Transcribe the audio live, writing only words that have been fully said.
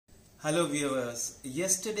Hello viewers,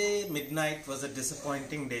 yesterday midnight was a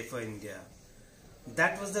disappointing day for India.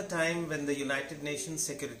 That was the time when the United Nations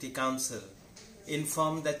Security Council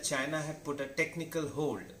informed that China had put a technical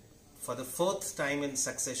hold for the fourth time in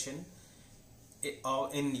succession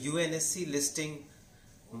in UNSC listing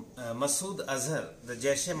Masood Azhar, the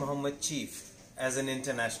JeM chief, as an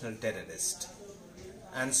international terrorist.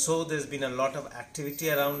 And so there's been a lot of activity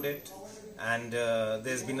around it, and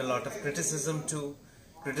there's been a lot of criticism too.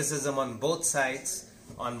 Criticism on both sides.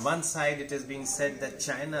 On one side, it is being said that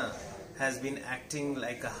China has been acting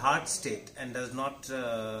like a hard state and does not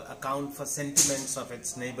account for sentiments of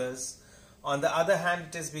its neighbors. On the other hand,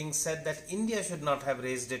 it is being said that India should not have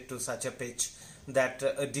raised it to such a pitch that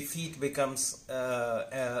a defeat becomes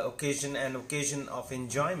an occasion of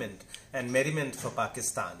enjoyment and merriment for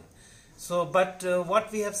Pakistan. So, but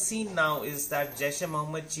what we have seen now is that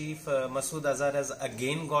JeM chief Masood Azhar has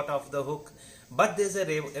again got off the hook. But there's a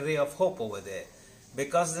ray of hope over there,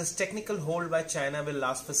 because this technical hold by China will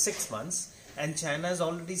last for 6 months, and China has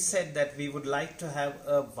already said that we would like to have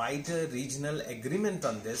a wider regional agreement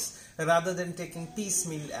on this rather than taking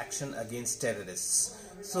piecemeal action against terrorists.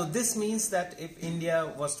 So this means that if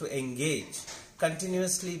India was to engage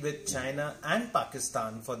continuously with China and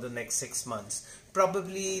Pakistan for the next 6 months,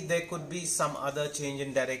 probably there could be some other change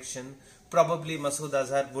in direction. Probably Masood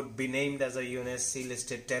Azhar would be named as a UNSC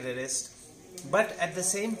listed terrorist. But at the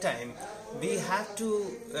same time, we have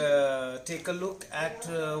to take a look at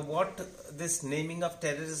what this naming of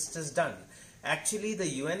terrorists has done. Actually, the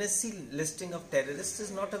UNSC listing of terrorists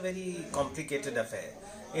is not a very complicated affair.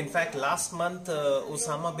 In fact, last month,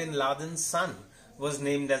 Osama bin Laden's son was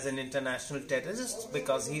named as an international terrorist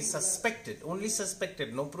because he is suspected, only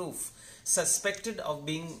suspected, no proof, suspected of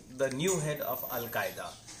being the new head of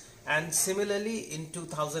Al-Qaeda. And similarly, in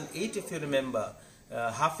 2008, if you remember,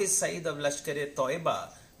 Hafiz Saeed of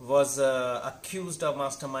Lashkar-e-Toiba was accused of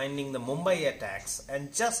masterminding the Mumbai attacks,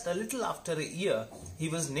 and just a little after a year he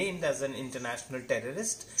was named as an international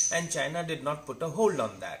terrorist, and China did not put a hold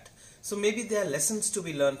on that. So maybe there are lessons to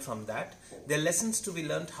be learned from that. There are lessons to be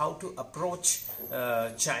learned how to approach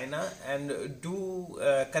China and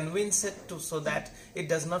convince it so that it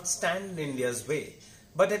does not stand in India's way.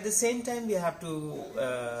 But at the same time, we have to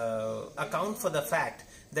account for the fact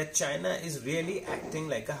that China is really acting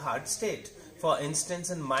like a hard state. For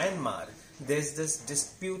instance, in Myanmar, there's this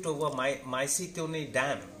dispute over Maisitone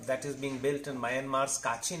Dam that is being built in Myanmar's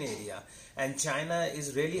Kachin area, and China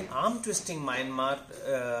is really arm twisting Myanmar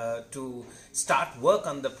to start work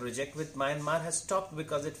on the project, which Myanmar has stopped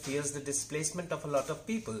because it fears the displacement of a lot of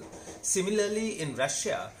people. Similarly, in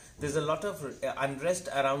Russia, there's a lot of unrest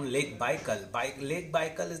around Lake Baikal. Lake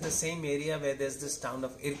Baikal is the same area where there's this town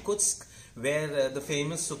of Irkutsk, where the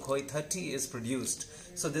famous Sukhoi 30 is produced.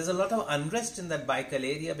 So there's a lot of unrest in that Baikal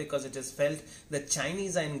area because it is felt that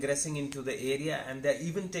Chinese are ingressing into the area, and they're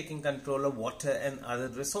even taking control of water and other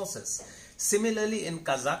resources. Similarly, in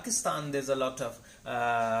Kazakhstan, there's a lot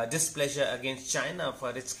of displeasure against China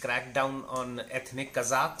for its crackdown on ethnic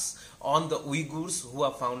Kazakhs, on the Uyghurs who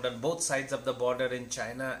are found on both sides of the border in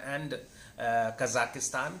China and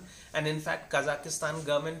Kazakhstan. And in fact, Kazakhstan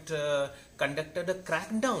government conducted a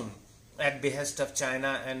crackdown at behest of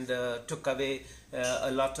China and took away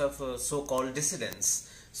a lot of so-called dissidents.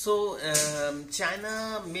 So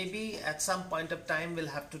China maybe at some point of time will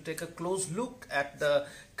have to take a close look at the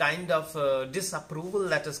kind of disapproval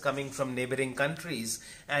that is coming from neighboring countries.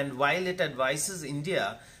 And while it advises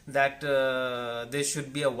India that there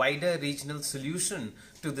should be a wider regional solution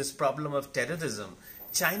to this problem of terrorism,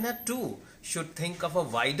 China too should think of a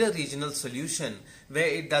wider regional solution where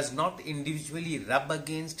it does not individually rub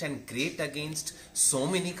against and grate against so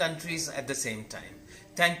many countries at the same time.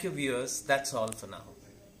 Thank you viewers, that's all for now.